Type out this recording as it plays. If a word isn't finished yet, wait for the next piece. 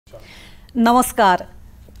नमस्कार।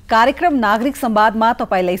 कार्यक्रम नागरिक संवादमा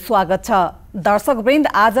तपाईलाई स्वागत छ। दर्शकवृन्द,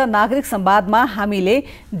 आज नागरिक संवादमा हामीले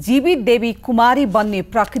जीवित देवी कुमारी बन्ने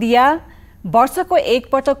प्रक्रिया, वर्षको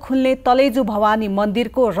एकपटक खुल्ने तलेजु भवानी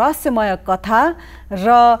मन्दिरको रहस्यमय कथा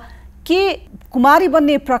र के कुमारी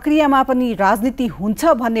बन्ने प्रक्रियामा पनि राजनीति हुन्छ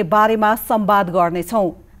भन्ने बारेमा संवाद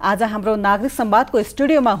गर्नेछौँ। आज हाम्रो नागरिक संवादको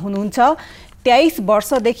स्टुडियोमा हुनुहुन्छ 23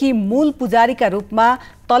 वर्षदेखि मूल पुजारीका रूपमा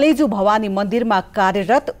तलेजु भवानी मन्दिरमा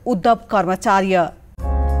कार्यरत उद्धव कर्मचार्य।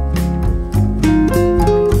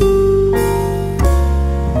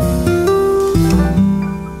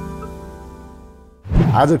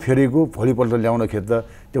 आज फेरेको भोलिपल्ट ल्याउँदाखेरि त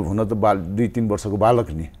त्यो हुन त 2-3 वर्षको बालक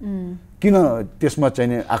नि किन त्यसमा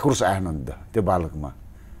चाहिँ आक्रोश आएन नि त त्यो बालकमा।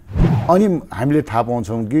 अनि हामीले थाहा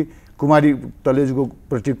पाउँछौँ कि कुमारी तलेजुको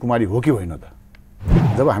प्रति कुमारी हो कि होइन त।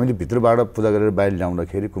 जब हामीले भित्रबाट पूजा गरेर बाहिर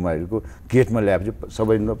ल्याउँदाखेरि कुमारीको गेटमा ल्याएपछि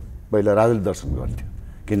सबैले पहिला राजाले दर्शन गर्थ्यो,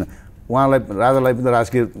 किन उहाँलाई राजालाई पनि त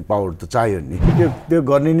राजकीय पावर त चाहियो नि। त्यो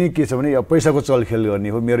गर्ने नै के छ भने पैसाको चलखेल गर्ने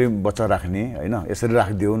हो, मेरै बच्चा राख्ने होइन, यसरी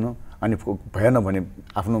राखिदिउ न। अनि भएन भने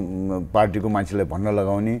आफ्नो पार्टीको मान्छेलाई भन्न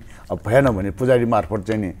लगाउने, अब भएन भने पुजारी मार्फत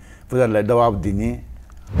चाहिँ नि पुजारीलाई दबाब दिने।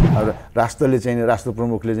 राष्ट्रले चाहिँ राष्ट्र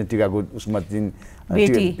प्रमुखले चाहिँ टिकाको उसमा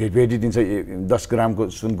भेटी दिन्छ 10 ग्रामको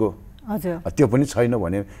सुनको, त्यो पनि छैन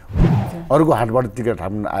भने अरूको हातबाट टिका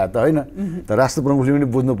थाप्न आयो त होइन। त राष्ट्र प्रमुखले पनि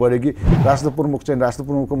बुझ्नु पर्यो कि राष्ट्र प्रमुख चाहिँ राष्ट्र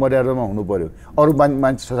प्रमुखको मर्यादामा हुनु पर्यो। अरू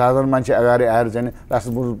मान्छे साधारण मान्छे अगाडि आएर चाहिँ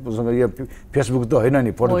राष्ट्र प्रमुखसँग यो फेसबुक त होइन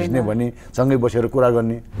नि, फोटो खिच्ने भने सँगै बसेर कुरा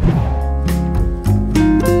गर्ने।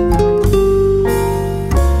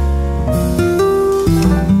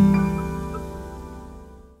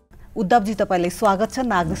 उद्धवजी, तपाईँलाई स्वागत छ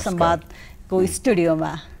नागरिक संवादको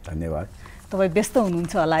स्टुडियोमा। धन्यवाद। तपाईँ व्यस्त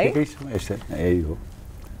हुनुहुन्छ होला है? यही हो,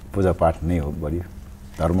 पूजापाठ नै हो बढी।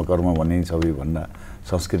 धर्म कर्म भन्ने सबैभन्दा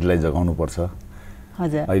संस्कृतिलाई जगाउनुपर्छ।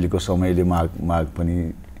 हजुर, अहिलेको समयले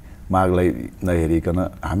माघलाई नहेरिकन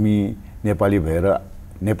हामी नेपाली भएर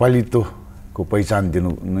नेपालीत्वको पहिचान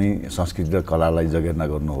दिनु नै संस्कृति र कलालाई जगेर्ना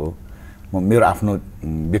गर्नु हो। मेरो आफ्नो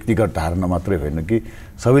व्यक्तिगत धारणा मात्रै होइन कि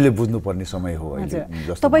सबैले बुझ्नुपर्ने समय हो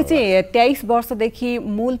अहिले। तपाईँ चाहिँ 23 वर्षदेखि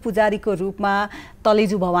मूल पुजारीको रूपमा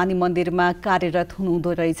तलेजु भवानी मन्दिरमा कार्यरत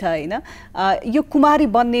हुनुहुँदो रहेछ होइन? यो कुमारी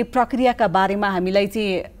बन्ने प्रक्रियाका बारेमा हामीलाई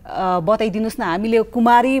चाहिँ बताइदिनुहोस् न। हामीले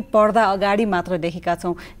कुमारी पर्दा अगाडि मात्र देखेका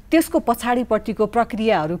छौँ, त्यसको पछाडिपट्टिको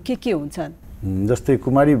प्रक्रियाहरू के हुन्छन्? जस्तै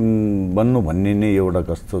कुमारी बन्नु भन्ने नै एउटा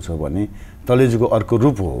कस्तो छ भने तलेजुको अर्को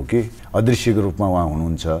रूप हो कि अदृश्यको रूपमा उहाँ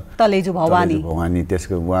हुनुहुन्छ तलेजु भवानी।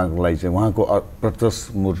 त्यसको उहाँलाई चाहिँ उहाँको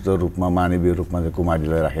प्रत्यक्ष मूर्त रूपमा मानवीय रूपमा चाहिँ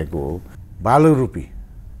कुमारीलाई राखेको हो। बाल रूपी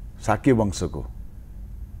शाक्य वंशको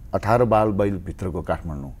 18 बाल बैल भित्रको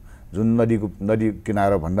काठमाडौँ, जुन नदी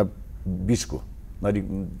किनारा भन्दा बिचको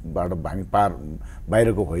नदीबाट हामी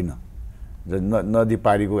बाहिरको होइन, नदी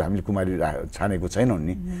पारीको हामीले कुमारी छानेको छैनौँ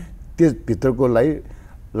नि। त्यस भित्रकोलाई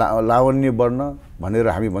लावण्य वर्ण भनेर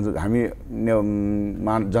हामी भन्छौँ। हामी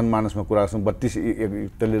जनमानसमा कुरा गर्छौँ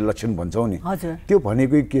 32 त्यसले लक्षण भन्छौँ नि। त्यो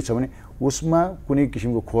भनेको के छ भने उसमा कुनै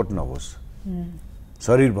किसिमको खोट नहोस्,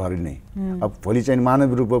 शरीरभरि नै। अब भोलि चाहिँ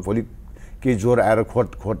मानव रूपमा भोलि केही ज्वरो आएर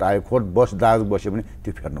खोट आयो, दाग बस्यो भने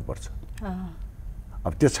त्यो फेर्नुपर्छ।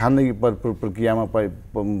 अब त्यो छान्ने प्रक्रियामा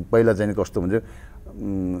पहिला चाहिँ कस्तो हुन्छ,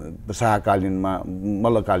 शाहकालीनमा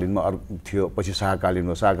मल्लकालीनमा थियो, पछि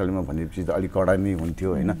शाहकालीनमा भनेपछि त अलिक कडा नै हुन्थ्यो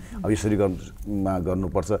होइन। अब यसरी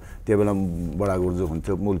गर्नुपर्छ। त्यो बेला बडा गुर्जो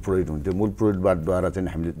हुन्थ्यो, मूल पुरोहित हुन्थ्यो। मूल पुरोहितद्वारा चाहिँ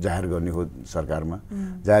हामीले जाहेर गर्ने हो सरकारमा।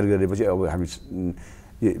 जाहेर गरेपछि अब हामी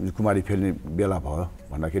कुमारी फेल्ने बेला भयो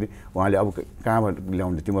भन्दाखेरि उहाँले अब कहाँबाट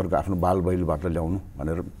ल्याउने, तिमीहरूको आफ्नो बाल बैलबाट ल्याउनु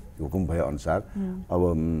भनेर हुकुम भए अनुसार अब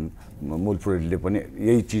मूल पुरोहितले पनि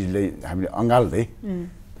यही चिजले हामीले अँगाल्दै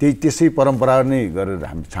त्यसै परम्परा नै गरेर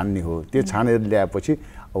हामी छान्ने हो। त्यो छानेर ल्याएपछि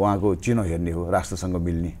उहाँको चिनो हेर्ने हो, राष्ट्रसँग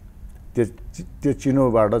मिल्ने। त्यो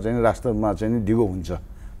चिनोबाट चाहिँ राष्ट्रमा चाहिँ दिगो हुन्छ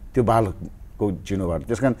त्यो बालकको चिनोबाट।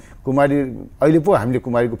 त्यस कारण कुमारी अहिले पो हामीले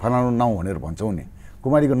कुमारीको फलानु नाउँ भनेर भन्छौँ नि,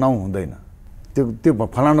 कुमारीको नाउँ हुँदैन। त्यो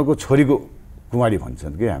फलानुको छोरीको कुमारी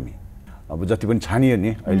भन्छन् कि हामी। अब जति पनि छानियो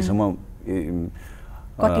नि अहिलेसम्म,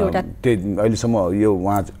 अहिलेसम्म यो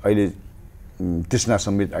उहाँ अहिले तृष्णा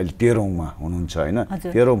समेत अहिले 13औँमा हुनुहुन्छ होइन।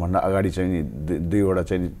 13औँ भन्दा अगाडि चाहिँ दुईवटा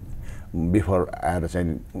चाहिँ बिफोर आएर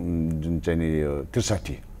चाहिँ जुन चाहिँ नि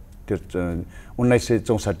 63 त्यो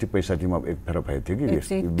 1964-65 एक फेर भएको थियो कि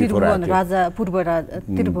बिफोर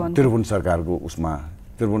त्रिभुवन सरकारको उसमा,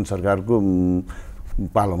 त्रिभुवन सरकारको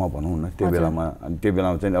पालोमा भनौँ न त्यो बेलामा। अनि त्यो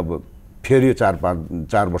बेलामा चाहिँ अब फेरि यो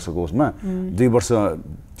 4 वर्षको उसमा 2 वर्ष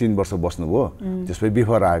 3 वर्ष बस्नुभयो। त्यसपछि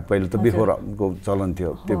बिफोर आयो। पहिला त बिफोरको चलन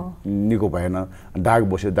थियो, त्यो निको भएन, दाग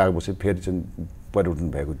बस्यो फेरि चाहिँ परिवर्तन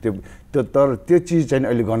भएको त्यो तर त्यो चिज चाहिँ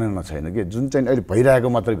अहिले गणना छैन कि जुन चाहिँ अहिले भइरहेको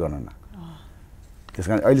मात्रै गणना त्यस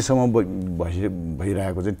कारण अहिलेसम्म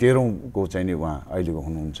भइरहेको चाहिँ 13औं को चाहिँ नि उहाँ अहिलेको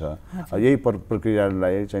हुनुहुन्छ यही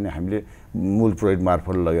प्रक्रियालाई चाहिँ हामीले मूल पुरोहित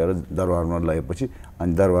मार्फत लगेर दरबारमा लगेपछि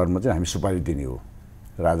अनि दरबारमा चाहिँ हामी सुपारी दिने हो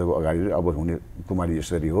राजाको अगाडि अब हुने कुमारी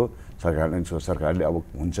यसरी हो सरकारले अब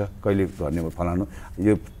हुन्छ कहिले गर्ने फलानु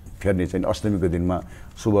यो फेर्ने चाहिँ अष्टमीको दिनमा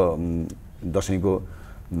शुभ दशैंको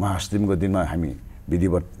महाअष्टमीको दिनमा हामी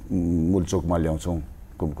विधिवत मूल चोकमा ल्याउँछौँ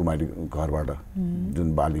कुमारी घरबाट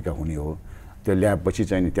जुन बालिका हुने हो त्यो ल्याएपछि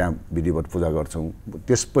चाहिँ त्यहाँ विधिवत पूजा गर्छौँ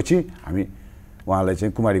त्यसपछि हामी उहाँलाई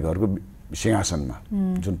चाहिँ कुमारी घरको सिंहासनमा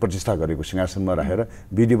जुन प्रतिष्ठा गरेको सिंहासनमा राखेर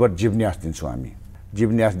विधिवत जीवन्यास दिन्छौँ हामी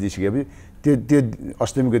जीवन्यास दिइसकेपछि त्यो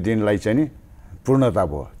अष्टमीको दिनलाई चाहिँ नि पूर्णता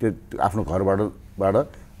भयो त्यो आफ्नो घरबाट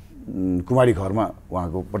कुमारी घरमा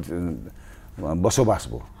उहाँको बसोबास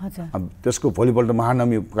भयो अब त्यसको भोलिपल्ट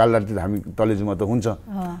महानवमी कालरात्रि हामी तलेजुमा त हुन्छ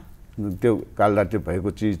त्यो कालरात्रि भएको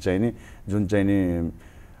चिज चाहिँ नि जुन चाहिँ नि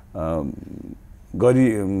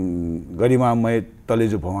गरिमामय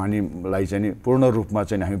तलेजु भवानीलाई चाहिँ नि पूर्ण रूपमा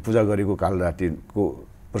चाहिँ हामी पूजा गरेको कालरात्रिको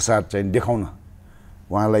प्रसाद चाहिँ देखाउन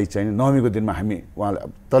उहाँलाई चाहिँ नवमीको दिनमा हामी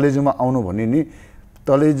उहाँलाई तलेजुमा आउनु भने नि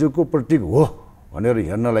तलेजुको प्रतीक हो भनेर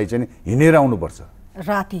हेर्नलाई चाहिँ हिँडेर आउनुपर्छ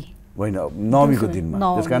राति होइन नवमीको दिनमा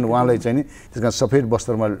त्यसकारण उहाँलाई चाहिँ नि त्यसकारण सफेद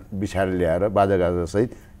वस्त्रमा बिछाएर ल्याएर बाजागाजासहित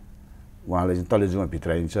उहाँलाई चाहिँ तलेजुमा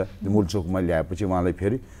भित्राइन्छ मूल चोकमा ल्याएपछि उहाँलाई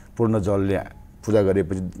फेरि पूर्ण जलले पूजा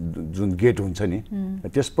गरेपछि जुन गेट हुन्छ नि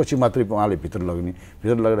त्यसपछि मात्रै उहाँले भित्र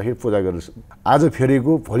लगेर पूजा गरेर आज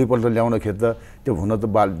फेरेको भोलिपल्ट ल्याउँदाखेरि त त्यो हुन त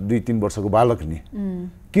 2-3 वर्षको बालक नि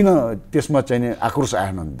किन त्यसमा चाहिँ आक्रोश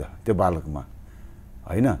आएन नि त त्यो बालकमा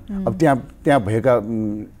होइन अब त्यहाँ भएका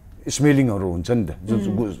स्मेलिङहरू हुन्छ नि त जुन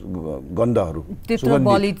गन्धहरू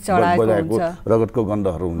बजाएको रगतको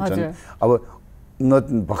गन्धहरू हुन्छन् अब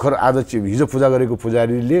भर्खर आज हिजो पूजा गरेको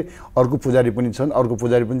पुजारीले अर्को पुजारी पनि छन् अर्को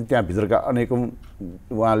पुजारी पनि त्यहाँ भित्रका अनेकौं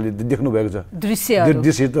उहाँले देख्नु भएको छ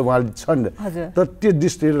दृश्य त उहाँले छन् तर त्यो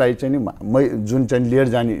दृश्यलाई चाहिँ जुन चाहिँ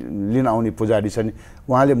लिन आउने पुजारी छ नि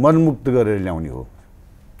उहाँले मनमुक्त गरेर ल्याउने हो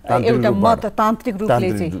तान्त्रिक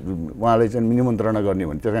रूपले चाहिँ उहाँलाई चाहिँ निमन्त्रणा गर्ने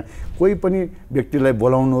भने त्यस कारण कोही पनि व्यक्तिलाई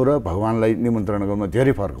बोलाउनु र भगवानलाई निमन्त्रणा गर्नु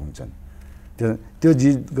धेरै फरक हुन्छन् त्यो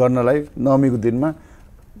चिज गर्नलाई नवमीको दिनमा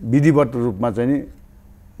विधिवत रूपमा चाहिँ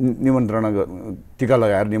निमन्त्रणा टिका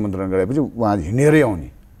लगाएर निमन्त्रणा गरेपछि उहाँ हिँडेरै आउने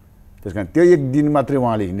त्यसकारण त्यो एक दिन मात्रै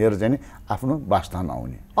उहाँले हिँडेर चाहिँ आफ्नो वासस्थान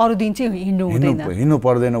आउने अरू दिन चाहिँ हिँड्नु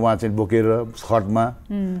पर्दैन उहाँ चाहिँ बोकेर खटमा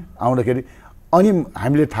आउँदाखेरि अनि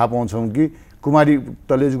हामीले थाहा पाउँछौँ कि कुमारी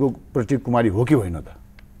तलेजुको प्रति कुमारी हो कि होइन त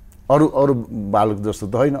अरू बालक जस्तो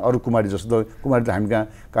त होइन अरू कुमारी जस्तो त कुमारी त हामी कहाँ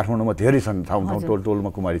काठमाडौँमा धेरै छन् ठाउँ टोलमा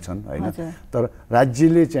कुमारी छन् होइन तर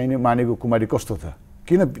राज्यले चाहिँ मानेको कुमारी कस्तो छ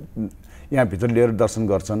किन यहाँ भित्र लिएर दर्शन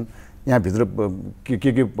गर्छन् यहाँ भित्र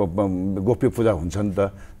के गोप्य पूजा हुन्छन्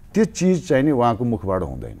त त्यो चिज चाहिँ नि उहाँको मुखबाट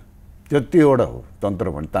हुँदैन त्यो एउटा हो तन्त्र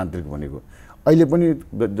भने तान्त्रिक भनेको अहिले पनि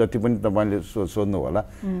जति पनि तपाईँले सोध्नु होला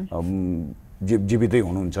जीवितै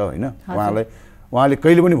हुनुहुन्छ होइन उहाँले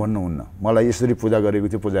कहिले पनि भन्नुहुन्न मलाई यसरी पूजा गरेको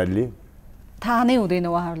थियो पुजारीले थाहा नै हुँदैन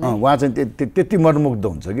उहाँहरूलाई उहाँ चाहिँ त्यति मनमुग्ध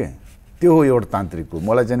हुन्छ कि त्यो हो एउटा तान्त्रिकको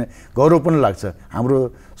मलाई चाहिँ गौरव पनि लाग्छ हाम्रो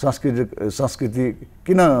संस्कृति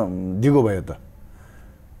किन दिगो भयो त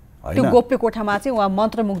त्यो गोप्य कोठामा चाहिँ उहाँ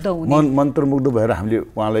मन्त्रमुग्ध भएर हामीले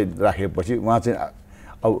उहाँलाई राखेपछि उहाँ चाहिँ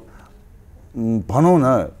अब भनौँ न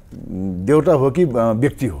देउता हो कि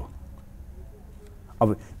व्यक्ति हो अब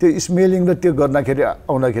त्यो स्मेलिङ र त्यो गर्दाखेरि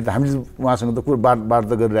आउँदाखेरि हामीले उहाँसँग त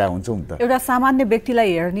वार्ता गरिरहेको हुन्छौँ नि त एउटा सामान्य व्यक्तिलाई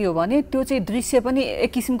हेर्ने हो भने त्यो चाहिँ दृश्य पनि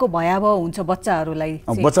एक किसिमको भयावह हुन्छ बच्चाहरूलाई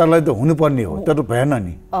त हुनुपर्ने हो तर भएन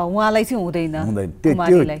नि उहाँलाई चाहिँ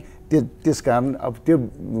हुँदैन त्यसकारण अब त्यो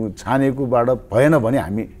छानेकोबाट भएन भने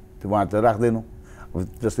हामी उहाँ चाहिँ राख्दैनौँ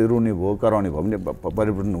जस्तै रुने भयो कराउने भयो भने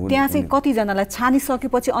परिवर्तन हुने त्यहाँ चाहिँ कतिजनालाई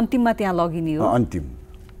छानिसकेपछि अन्तिममा त्यहाँ लगिने हो अन्तिम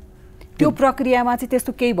त्यो प्रक्रियामा चाहिँ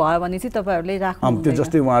त्यस्तो केही भयो भने चाहिँ तपाईहरुले राख्नु त्यो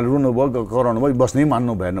जस्तै उहाँले रुनु भयो कराउनु भयो बस्नै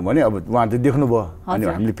मान्नु भएन भने अब उहाँ चाहिँ देख्नु भयो अनि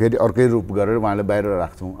हामीले फेरि अर्कै रूप गरेर उहाँले बाहिर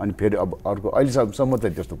राख्छौँ अनि फेरि अब अर्को अहिलेसम्म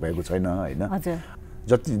चाहिँ त्यस्तो भएको छैन होइन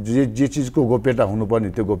जति जे चिजको गोप्यता हुनुपर्ने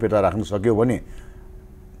त्यो गोप्यता राख्नु सक्यो भने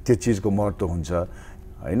त्यो चिजको महत्त्व हुन्छ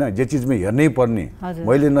होइन जे चिजमा हेर्नै पर्ने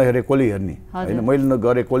मैले नहेरे कसले हेर्ने होइन मैले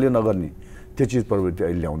नगरे कसले नगर्ने त्यो चिज प्रवृत्ति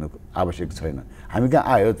अहिले ल्याउनु आवश्यक छैन हामी कहाँ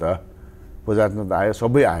आयो त पूजामा त आयो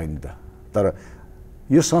सबै आयो नि त तर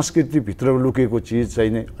यो संस्कृतिभित्र लुकेको चिज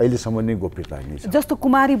चाहिँ नै अहिलेसम्म नै गोप्यता नै छ जस्तो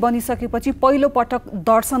कुमारी बनिसकेपछि पहिलो पटक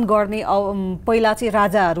दर्शन गर्ने पहिला चाहिँ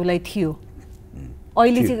राजाहरूलाई थियो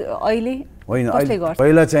अहिले होइन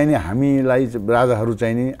पहिला चाहिँ नि हामीलाई राजाहरू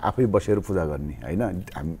चाहिँ नि आफै बसेर पूजा गर्ने होइन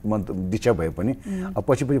हामी म दीक्षा भए पनि अब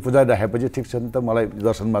पछि पूजा राखेपछि ठिक छ नि त मलाई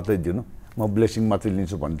दर्शन मात्रै दिनु म ब्लेसिङ मात्रै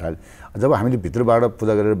लिन्छु भन्नु थाल्यो जब हामीले भित्रबाट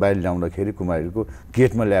पूजा गरेर बाहिर ल्याउँदाखेरि कुमारीको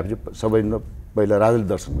गेटमा ल्याएपछि सबैभन्दा पहिला राजाले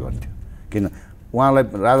दर्शन गर्थ्यो किन उहाँलाई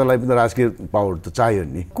राजालाई पनि राजकीय पावर त चाहियो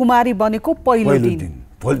नि कुमारी बनेको पहिलो दिन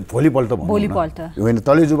भोलिपल्ट होइन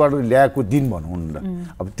तलेजुबाट ल्याएको दिन भनौँ न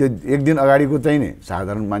अब त्यो एक दिन अगाडिको चाहिँ नि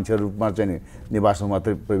साधारण मान्छेहरू रूपमा चाहिँ नि निवासमा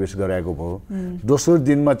मात्रै प्रवेश गराएको भयो दोस्रो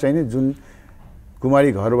दिनमा चाहिँ नि जुन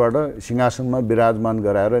कुमारी घरबाट सिंहासनमा विराजमान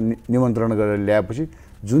गराएर निमन्त्रण गरेर ल्याएपछि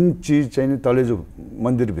जुन चिज चाहिँ नि तलेजु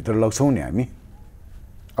मन्दिरभित्र लग्छौँ नि हामी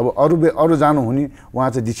अब अरू जानु हुने उहाँ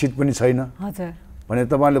चाहिँ दीक्षित पनि छैन भने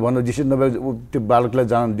तपाईँले भन्नु दीक्षित नभए त्यो बालकलाई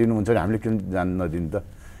जान दिनुहुन्छ भने हामीले किन जान नदिनु त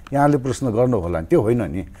यहाँले प्रश्न गर्नु होला त्यो होइन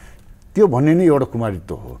नि त्यो भन्ने नै एउटा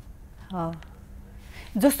कुमारित्व हो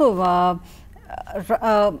जस्तो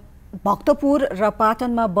भक्तपुर र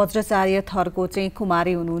पाटनमा वज्राचार्य थरको चाहिँ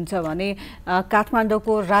कुमारी हुनुहुन्छ भने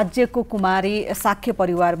काठमाडौँको राज्यको कुमारी शाक्य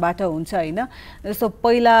परिवारबाट हुन्छ होइन जस्तो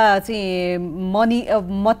पहिला चाहिँ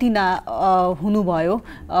मतिना हुनुभयो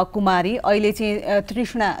कुमारी अहिले चाहिँ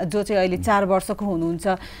तृष्णा जो चाहिँ अहिले 4 वर्षको हुनुहुन्छ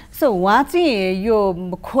सो उहाँ चाहिँ यो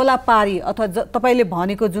खोलापारी अथवा तपाईँले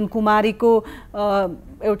भनेको जुन कुमारीको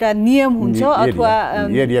एउटा नियम हुन्छ अथवा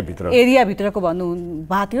एरियाभित्रको भन्नु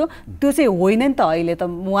भएको थियो त्यो चाहिँ होइन नि त अहिले त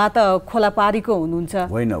उहाँ त खोलापारीको हुनुहुन्छ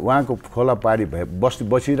होइन उहाँको खोलापारी भए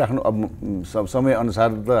बसिराख्नु अब समय अनुसार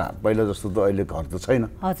त पहिला जस्तो त अहिले घर त छैन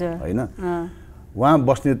होइन उहाँ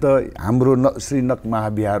बस्ने त हाम्रो श्रीनक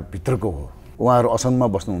महाविहार भित्रको हो उहाँहरू असममा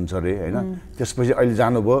बस्नुहुन्छ अरे होइन त्यसपछि अहिले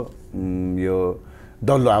जानुभयो यो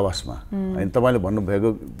डल्लो आवासमा होइन तपाईँले भन्नुभएको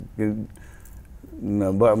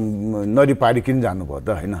नरीपारी किन जानुभयो त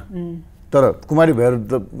होइन तर कुमारी भएर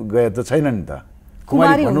त गए त छैन नि त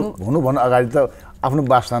कुमारी हुनु अगाडि त आफ्नो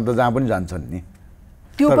वासस्थान त जहाँ पनि जान्छन् नि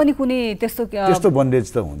त्यो पनि कुनै त्यस्तो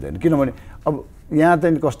बन्देज त हुँदैन किनभने अब यहाँ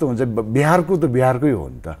चाहिँ कस्तो हुन्छ बिहारको त बिहारकै हो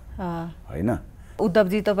नि त होइन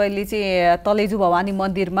उद्धवजी तपाईँले चाहिँ तलेजु भवानी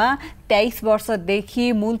मन्दिरमा 23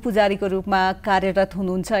 वर्षदेखि मूल पुजारीको रूपमा कार्यरत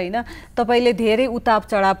हुनुहुन्छ होइन तपाईँले धेरै उताप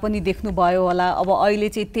चढाव पनि देख्नुभयो होला अब अहिले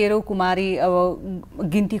चाहिँ 13औं कुमारी अब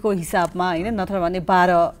गिन्तीको हिसाबमा होइन नत्र भने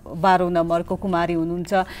 12 नम्बरको कुमारी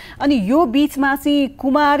हुनुहुन्छ अनि यो बीचमा चाहिँ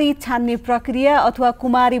कुमारी छान्ने प्रक्रिया अथवा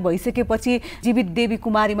कुमारी भइसकेपछि जीवित देवी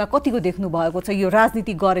कुमारीमा कतिको देख्नु भएको छ यो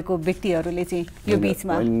राजनीति गरेको व्यक्तिहरूले चाहिँ यो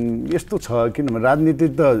बीचमा यस्तो छ किनभने राजनीति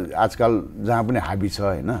त आजकल जहाँ पनि हाबी छ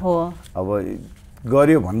होइन अब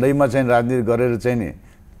गर्यो भन्दैमा चाहिँ राजनीति गरेर चाहिँ नि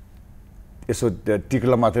यसो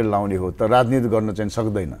टिक्ला मात्रै लाउने हो त राजनीति गर्न चाहिँ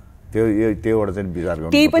सक्दैन त्यो एउटा चाहिँ विचार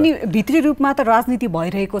गर्नु त्यही पनि भित्री रूपमा त राजनीति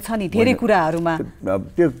भइरहेको छ नि धेरै कुराहरूमा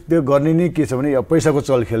त्यो गर्ने नै के छ भने पैसाको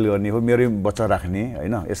चलखेल गर्ने हो मेरो बच्चा राख्ने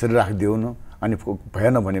होइन यसरी राखिदिउ न अनि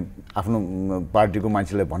भएन भने आफ्नो पार्टीको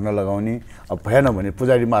मान्छेलाई भन्न लगाउने अब भएन भने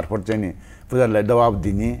पुजारी मार्फत चाहिँ नि पुजारीलाई दबाब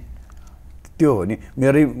दिने त्यो हो नि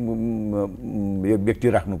मेरै व्यक्ति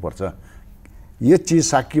राख्नुपर्छ यो चिज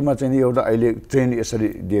साक्कीमा चाहिँ एउटा अहिले ट्रेन यसरी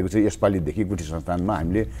दिएको छ यसपालिदेखि गुठी संस्थानमा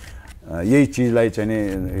हामीले यही चिजलाई चाहिँ नि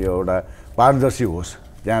एउटा पारदर्शी होस्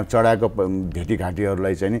त्यहाँ चढाएको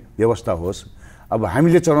भेटीघाटीहरूलाई चाहिँ नि व्यवस्था होस् अब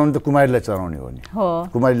हामीले चढाउनु त कुमारीलाई चढाउने हो नि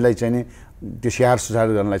कुमारीलाई चाहिँ नि त्यो स्याहार सुसार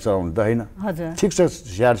गर्नलाई चढाउनु त होइन ठिक छ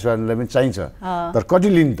स्याहार सुसारलाई पनि चाहिन्छ तर कति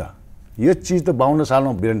लिनु त यो चिज त 52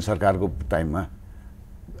 सालमा वीरेन्द्र सरकारको टाइममा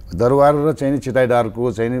दरबार र चाहिँ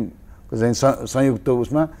चिताइदारको चाहिँ संयुक्त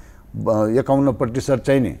उसमा 51%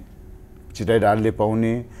 चाहिँ नि चिताइदारले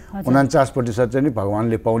पाउने 49% चाहिँ नि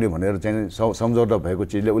भगवानले पाउने भनेर चाहिँ सम्झौता भएको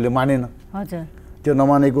चिजले उसले मानेन त्यो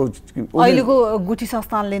नमानेको अहिलेको गुठी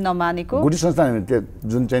संस्थानले नमानेको गुठी संस्थान त्यो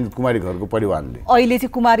जुन चाहिँ कुमारी घरको परिवारले अहिले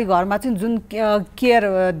चाहिँ कुमारी घरमा चाहिँ जुन केयर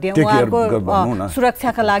उहाँको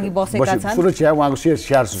सुरक्षाका लागि बसेका छन् सुरक्षा उहाँको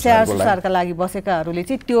स्याहार सुसारका लागि बसेकाहरूले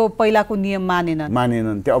चाहिँ त्यो पहिलाको नियम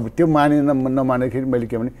मानेनन् त्यो अब त्यो नमानेखेरि मैले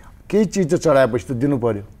के भने केही चिज चाहिँ चढाएपछि त दिनु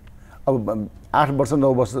पर्यो अब 8 वर्ष 9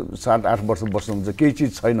 वर्ष 7-8 वर्ष बस्नुहुन्छ केही चिज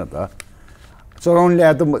छैन त चढाउनु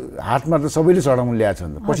ल्याए त हातमा त सबैले चढाउनु ल्याएछ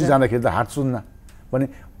नि पछि जाँदाखेरि त हात सुन्न भने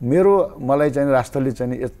मलाई चाहिँ राष्ट्रले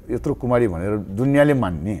चाहिँ यत्रो कुमारी भनेर दुनियाँले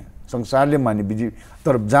मान्ने संसारले मान्ने बिजी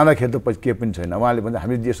तर जाँदाखेरि त पछि केही पनि छैन उहाँले भन्छ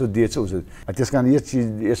हामीले यसो दिएछ उसो त्यस कारण यो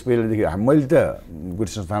चिज यस पहिलादेखि मैले त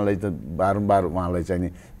गुठी संस्थानलाई त बारम्बार उहाँलाई चाहिँ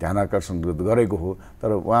ध्यान आकर्षण गरेको हो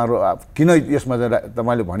तर उहाँहरू किन यसमा चाहिँ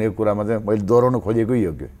तपाईँले भनेको कुरामा चाहिँ मैले दोहोऱ्याउन खोजेकै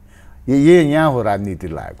हो कि यहाँ हो राजनीति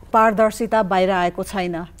लागेको पारदर्शिता बाहिर आएको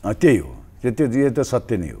छैन त्यही हो त्यो त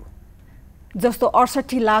सत्य नै हो जस्तो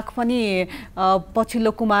 68 लाख पनि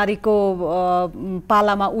पछिल्लो कुमारीको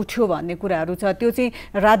पालामा उठ्यो भन्ने कुराहरू छ, त्यो चाहिँ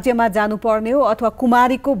राज्यमा जानुपर्ने हो अथवा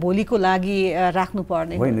कुमारीको भोलिको लागि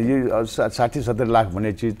राख्नुपर्ने हो? होइन, यो 60-70 लाख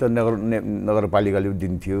भन्ने चिज त नगरपालिकाले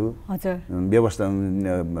दिन्थ्यो। हजुर, व्यवस्था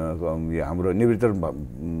हाम्रो निवृत्त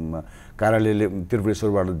कार्यालयले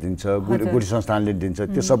त्रिपुरेश्वरबाट दिन्छ, गुठी संस्थानले दिन्छ,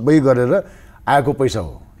 त्यो सबै गरेर आएको पैसा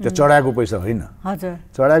हो, त्यो चढाएको पैसा होइन। हजुर,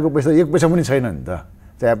 चढाएको पैसा एक पैसा पनि छैन नि त।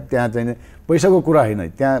 त्यहाँ चाहिँ पैसाको कुरा होइन,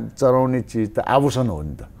 त्यहाँ चढाउने चिज त आभूषण हो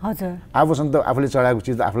नि त। हजुर, आभूषण त आफूले चढाएको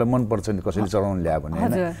चिज त आफूलाई मनपर्छ नि, कसैले चढाउनु ल्यायो भने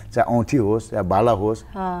होइन, चाहे औँठी होस् या बाला होस्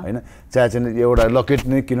होइन, चाहे चाहिँ एउटा लकेट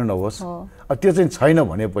नै किन नहोस्, त्यो चाहिँ छैन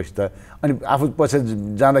भनेपछि त अनि आफू पछि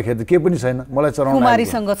जाँदाखेरि त केही पनि छैन। मलाई चढाउनु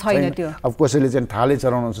कुमारीसँग छैन त्यो, अब कसैले चाहिँ थालै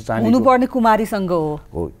चढाउनु चाहन्छ, हुनुपर्ने कुमारीसँग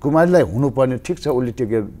हो। कुमारीलाई हुनुपर्ने, ठिक छ, उसले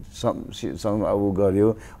टेकेर अब गर्यो,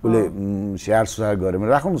 उसले स्याहार सुसार गर्यो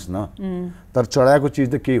भने राख्नुहोस् न, तर चढाएको चिज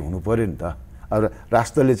त केही हुनु पर्यो नि त। अब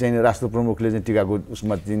राष्ट्रले चाहिँ राष्ट्र प्रमुखले चाहिँ टिकाको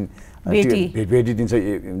उसमा भेटी दिन्छ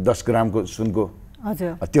 10 ग्रामको सुनको,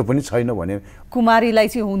 त्यो पनि छैन भने कुमारीलाई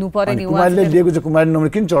चाहिँ हुनु पर्यो नि। कुमारीले दिएको चाहिँ कुमारी नम्बर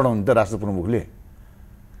किन चढाउनु त? राष्ट्र प्रमुखले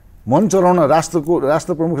मन चढाउन, राष्ट्र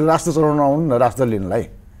प्रमुखले राष्ट्र चढाउन आउनु न, राष्ट्र लिनलाई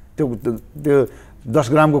त्यो 10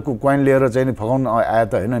 ग्रामको कोइन लिएर चाहिँ फगाउन आए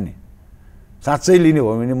त होइन नि। साँच्चै लिने हो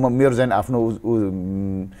भने मेरो चाहिँ आफ्नो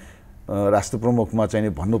राष्ट्र प्रमुखमा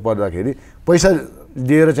चाहिँ भन्नु पर्दाखेरि पैसा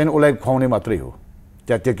दिएर चाहिँ उसलाई खुवाउने मात्रै हो,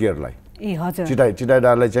 त्यतिहरूलाई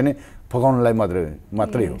चिटाइदारलाई चाहिँ फगाउनलाई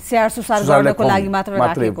मात्रै हो, स्याहार सुसार गर्नको लागि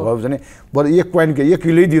मात्रै भयो भने बरु 1 कोइन 1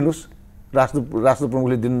 किलो दिनुहोस्। राष्ट्र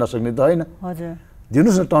प्रमुखले दिन नसक्ने त होइन,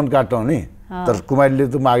 दिनुहोस् न, टन का टन नै। तर कुमारीले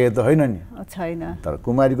त मागे त होइन नि, छैन। तर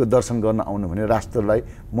कुमारीको दर्शन गर्न आउनु भने राष्ट्रलाई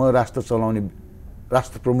म राष्ट्र चलाउने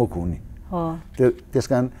राष्ट्र प्रमुख हुने, त्यस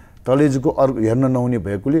कारण तलेजुको अर्को हेर्न नहुने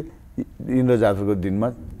भएकोले इन्द्र जात्राको दिनमा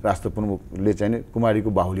राष्ट्र प्रमुखले चाहिँ कुमारीको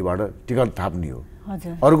बाहुलीबाट टिकट थाप्ने हो,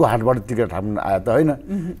 अरूको हातबाट टिकट थाप्न आए त होइन।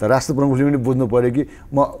 तर राष्ट्र प्रमुखले पनि बुझ्नु पर्यो कि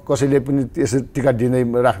म कसैले पनि त्यसरी टिकट दिँदै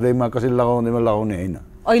राख्दैमा कसैले लगाउँदैमा लगाउने होइन।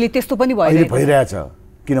 अहिले त्यस्तो पनि भइरहेछ,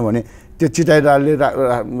 किनभने त्यो चिटाइदारले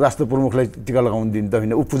राष्ट्र प्रमुखलाई टिका लगाउनु दिनु त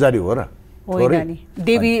होइन, ऊ पुजारी हो र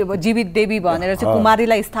देवी, जीवित देवी भनेर चाहिँ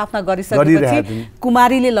कुमारीलाई स्थापना गरिसकेपछि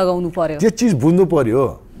कुमारीले लगाउनु पर्यो। त्यो चिज बुझ्नु पर्यो,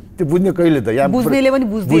 त्यो बुझ्ने कहिले त यहाँ बुझ्नेले पनि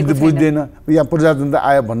बुझ्दैन। यहाँ प्रजातन्त्र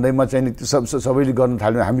आयो भन्दैमा चाहिँ सबैले गर्न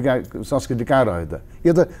थाल्यो, हामी कहाँ संस्कृति कहाँ रह्यो त?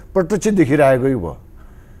 यो त प्रत्यक्ष देखिरहेकै भयो।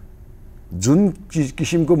 जुन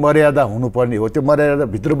किसिमको मर्यादा हुनुपर्ने हो त्यो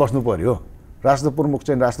मर्यादाभित्र बस्नु पर्यो। राष्ट्र प्रमुख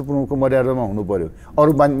चाहिँ राष्ट्र प्रमुखको मर्यादामा हुनु पर्यो।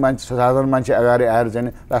 अरू मान्छे साधारण मान्छे अगाडि आएर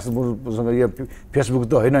चाहिँ राष्ट्र प्रमुखसँग यो फेसबुक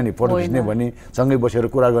त होइन नि, फोटो खिच्ने भने सँगै बसेर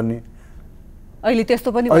कुरा गर्ने, अहिले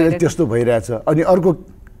त्यस्तो भइरहेछ। अनि अर्को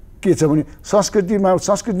के छ भने संस्कृति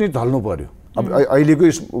नै ढल्नु पर्यो। अब अहिलेको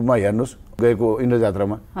उसमा हेर्नुहोस्, गएको इन्द्र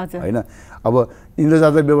जात्रामा होइन, अब इन्द्र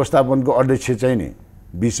जात्रा व्यवस्थापनको अध्यक्ष चाहिँ नि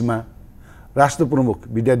बिचमा राष्ट्र प्रमुख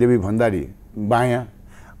विद्यादेवी भण्डारी बायाँ,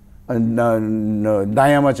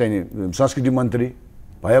 दायाँमा चाहिँ नि संस्कृति मन्त्री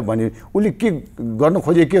भयो भने उसले के गर्न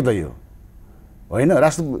खोजे के त यो होइन?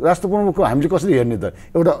 राष्ट्र प्रमुखको हामीले कसरी हेर्ने त?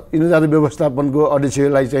 एउटा इन्द्र जात्रा व्यवस्थापनको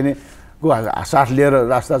अध्यक्षलाई चाहिँ नि को साथ लिएर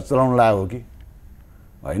राष्ट्र चलाउन लाग्यो हो कि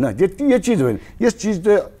होइन? यो चिज होइन। यस चिज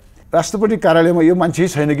त राष्ट्रपति कार्यालयमा यो मान्छे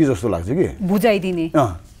छैन कि जस्तो लाग्छ कि बुझाइदिने।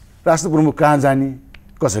 राष्ट्र प्रमुख कहाँ जाने,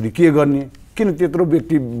 कसरी के गर्ने, किन त्यत्रो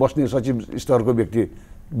व्यक्ति बस्ने, सचिव स्तरको व्यक्ति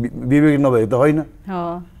विवेक नभए त होइन?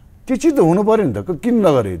 त्यो चिज त हुनु पर्यो नि त, किन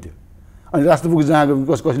नगरे त्यो? अनि राष्ट्र प्रमुख जहाँ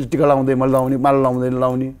कसैले टिका लाउँदैमा लाउने, माला लाउँदैन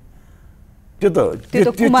लाउने, त्यो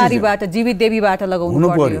त कुमारीबाट जीवित देवीबाट लगाउनु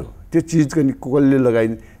पर्यो। त्यो चिज कसले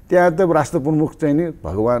लगाइदिने? त्यहाँ त राष्ट्र प्रमुख चाहिँ नि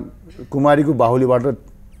भगवान् कुमारीको बाहुलीबाट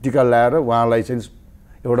टिका ल्याएर उहाँलाई चाहिँ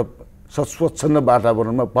एउटा स्वच्छन्द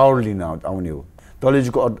वातावरणमा पावर लिन आउने हो,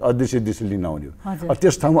 तलेजुको अध्यक्ष लिन आउने हो।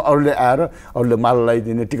 त्यस ठाउँमा अरूले आएर अरूले माला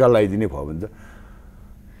लगाइदिने, टिका लगाइदिने भयो भने त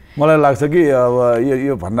मलाई लाग्छ कि अब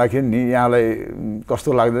यो भन्दाखेरि नि यहाँलाई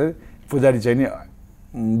कस्तो लाग्दैन, पुजारी चाहिँ नि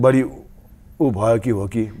बढी ऊ भयो कि हो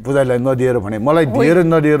कि पुजारीलाई नदिएर भने? मलाई दिएर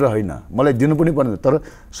नदिएर होइन, मलाई दिनु पनि पर्दैन, तर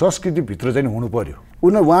संस्कृतिभित्र चाहिँ हुनु पर्यो।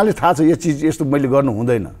 उहाँले थाहा छ यो चिज यस्तो मैले गर्नु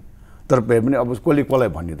हुँदैन, तर पनि अब कसलाई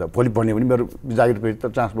भन्ने त? भोलि भन्यो भने मेरो जागिर पेज त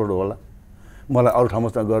ट्रान्सफर होला, मलाई अरू ठाउँमा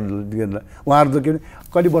गर्दैन। उहाँहरू त के भने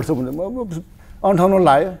कति वर्ष हुन्छ अन्ठाउन्न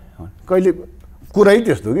लायो, कहिले कुरै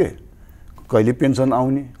त्यस्तो के, कहिले पेन्सन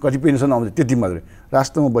आउने, कति पेन्सन आउँछ, त्यति मात्रै।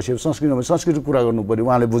 राष्ट्रमा बसेर संस्कृति कुरा गर्नु पर्यो,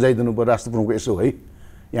 उहाँले बुझाइदिनु पर्यो राष्ट्र प्रमुखको यसो है,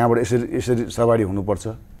 यहाँबाट यसरी सवारी हुनुपर्छ।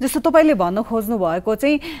 जस्तो तपाईँले भन्न खोज्नु भएको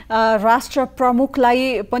चाहिँ राष्ट्र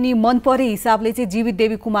प्रमुखलाई पनि मन परे हिसाबले चाहिँ जीवित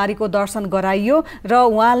देवी कुमारीको दर्शन गराइयो र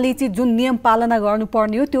उहाँले चाहिँ जुन नियम पालना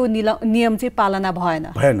गर्नुपर्ने हो त्यो नियम चाहिँ पालना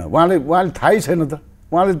भएन। उहाँले थाहै छैन त,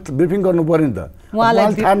 उहाँले ब्रिफिङ गर्नु पर्यो नि त।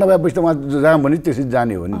 उहाँलाई थाहा नभएपछि त उहाँ जहाँ भने त्यसरी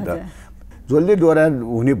जाने हो नि त। जसले डोराएर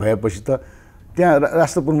हुने भएपछि त त्यहाँ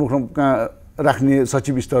राष्ट्र प्रमुख राख्ने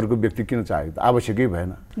सचिव स्तरको व्यक्ति किन चाहेको? आवश्यकै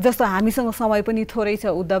भएन। जस्तो हामीसँग समय पनि थोरै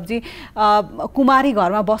छ उद्धवजी, कुमारी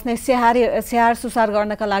घरमा बस्ने स्याहार सुसार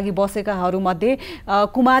गर्नका लागि बसेकाहरूमध्ये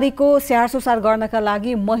कुमारीको स्याहार सुसार गर्नका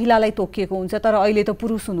लागि महिलालाई तोकिएको हुन्छ, तर अहिले त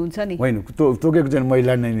पुरुष हुनुहुन्छ नि। होइन, तोकेको चाहिँ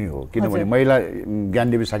महिला नै हो, किनभने महिला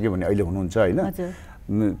ज्ञानदेवी साके भन्ने अहिले हुनुहुन्छ होइन,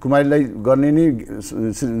 कुमारीलाई गर्ने नै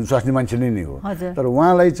स्वास्नी मान्छे नै हो, तर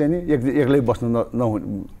उहाँलाई चाहिँ नि एक्लै बस्नु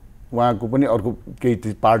नहुने, उहाँको पनि अर्को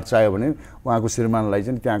केही पार्ट चाहियो भने उहाँको श्रीमानलाई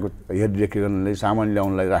चाहिँ त्यहाँको हेरदेख गर्नलाई सामान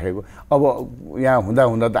ल्याउनलाई राखेको। अब यहाँ हुँदा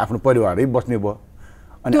हुँदा त आफ्नो परिवारै बस्ने भयो,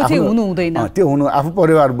 अनि त्यो हुनु आफ्नो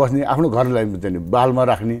परिवार बस्ने, आफ्नो घरलाई चाहिँ बालमा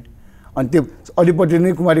राख्ने, अनि त्यो अलिपट्टि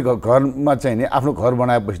नै कुमारी घरमा चाहिँ नि आफ्नो घर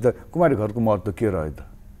बनाएपछि त कुमारी घरको महत्त्व के रह्यो त?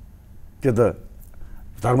 त्यो त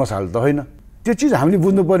धर्मशाला त होइन। त्यो चिज हामीले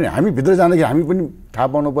बुझ्नु पर्यो। हामी भित्र जाँदाखेरि हामी पनि थाहा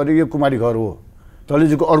पाउनु पर्यो यो कुमारी घर हो,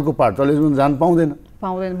 तलेजुको अर्को पार्ट तलेजुमा जान पाउँदैन।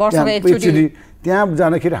 त्यहाँ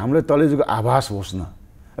जाँदाखेरि हामीलाई तलेजुको आभास होस् न।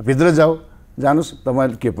 भित्र जानुहोस्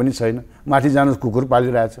तपाईँले के पनि छैन, माथि जानुहोस् कुकुर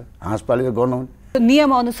पालिरहेछ, हाँस पालेर गर्नुहुने।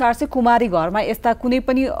 नियम अनुसार चाहिँ कुमारी घरमा यस्ता कुनै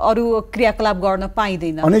पनि अरू क्रियाकलाप गर्न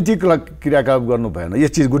पाइँदैन, अनैतिक क्रियाकलाप गर्नु भएन। यस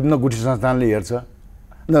चिज न गुठी संस्थानले हेर्छ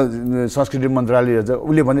न संस्कृति मन्त्रालयले हेर्छ।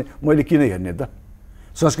 उसले भने मैले किन हेर्ने त?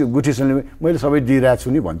 संस्कृति गुठी संस्थानले मैले सबै दिइरहेको छु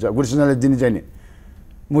नि भन्छ। गुठी संस्थानले दिने चाहिँ नि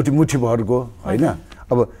मुठीभरको होइन,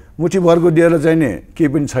 अब मुठीभरको दिएर चाहिँ नि केही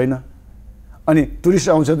पनि छैन। अनि टुरिस्ट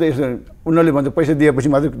आउँछ त यसो उनीहरूले भन्छ पैसा दिएपछि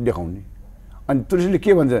मात्रै देखाउने, अनि टुरिस्टले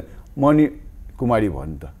के भन्छ? मनी कुमारी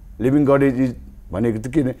भन्नु त, लिभिङ गड इज भनेको त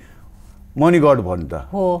के मनी गड भन्नु त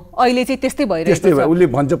हो। अहिले चाहिँ त्यस्तै भइरहेको छ। त्यस्तै भयो, उसले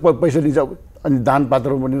भन्छ पैसा लिन्छ, अनि दान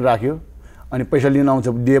पात्र पनि राख्यो, अनि पैसा लिन आउँछ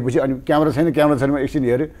दिएपछि, अनि क्यामेरा छैन एकछिन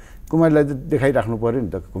हेऱ्यो, कुमारीलाई त देखाइराख्नु पऱ्यो नि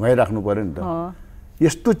त, घुमाइराख्नु पऱ्यो नि त।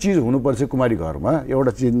 यस्तो चिज हुनुपर्छ कुमारी घरमा।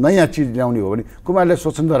 एउटा चिज नयाँ चिज ल्याउने हो भने कुमारीलाई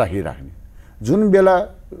स्वच्छन्द राखिराख्ने। जुन बेला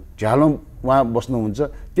झ्यालो उहाँ बस्नुहुन्छ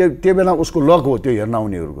त्यो बेला उसको लक हो त्यो हेर्न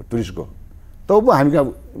आउनेहरूको, टुरिस्टको। तब पो हामी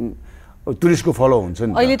कहाँ टुरिस्टको फलो हुन्छ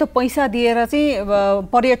नि। अहिले त पैसा दिएर चाहिँ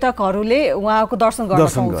पर्यटकहरूले उहाँको दर्शन गर्न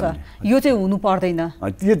पाउँछ, यो चाहिँ हुनु पर्दैन।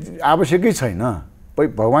 त्यो आवश्यकै छैन।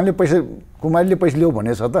 भगवान्ले पैसा कुमारीले पैसा ल्याऊ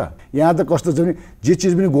भनेछ त? यहाँ त कस्तो छ भने जे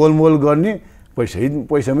चिज पनि गोलमोल गर्ने,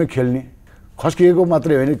 पैसामै खेल्ने, खस्किएको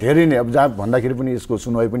मात्रै होइन धेरै नै। अब जहाँ भन्दाखेरि पनि यसको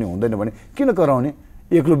सुनवाई पनि हुँदैन भने किन कराउने?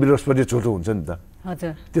 एक्लो बृहस्पति छोटो हुन्छ नि त।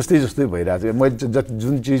 हजुर, त्यस्तै जस्तै भइरहेको छ। मैले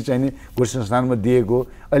जुन चिज चाहिँ नि गुठी संस्थानमा दिएको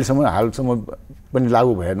अहिलेसम्म हालसम्म पनि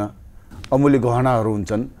लागू भएन। अमूल्य गहनाहरू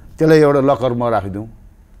हुन्छन्, त्यसलाई एउटा लकरमा राखिदिउँ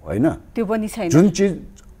होइन, त्यो पनि छैन। जुन चिज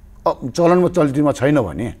चलनमा चल्तीमा छैन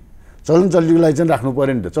भने चलन चल्तीको लागि चाहिँ राख्नु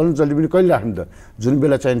पऱ्यो नि त। चलन चल्ती पनि कहिले राख्नु त? जुन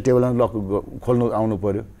बेला चाहिँ टेबलमा लक खोल्नु आउनु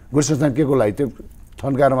पऱ्यो। गुठी संस्थान के को लागि? त्यो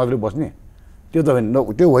थन्काएर मात्रै बस्ने? त्यो त होइन।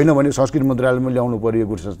 त्यो होइन भने संस्कृति मन्त्रालयमा ल्याउनु पऱ्यो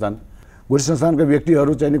गुठी संस्थान। गुठी संस्थानका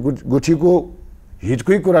व्यक्तिहरू चाहिँ गुठीको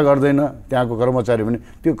हितकै कुरा गर्दैन त्यहाँको कर्मचारी भने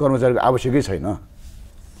त्यो कर्मचारीको आवश्यकै छैन।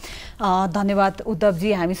 धन्यवाद उद्धवजी,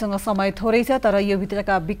 हामीसँग समय थोरै छ तर यो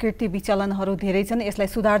भित्रका विकृति विचलनहरू धेरै छन्, यसलाई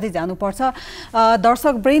सुधार्दै जानुपर्छ।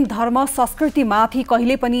 दर्शकवृन्द, धर्म संस्कृतिमाथि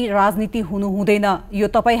कहिले पनि राजनीति हुनु हुँदैन, यो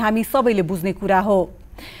तपाईँ हामी सबैले बुझ्ने कुरा हो।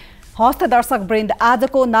 हस्त दर्शकवृन्द,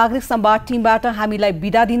 आजको नागरिक संवाद टिमबाट हामीलाई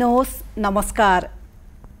बिदा दिनुहोस्। नमस्कार।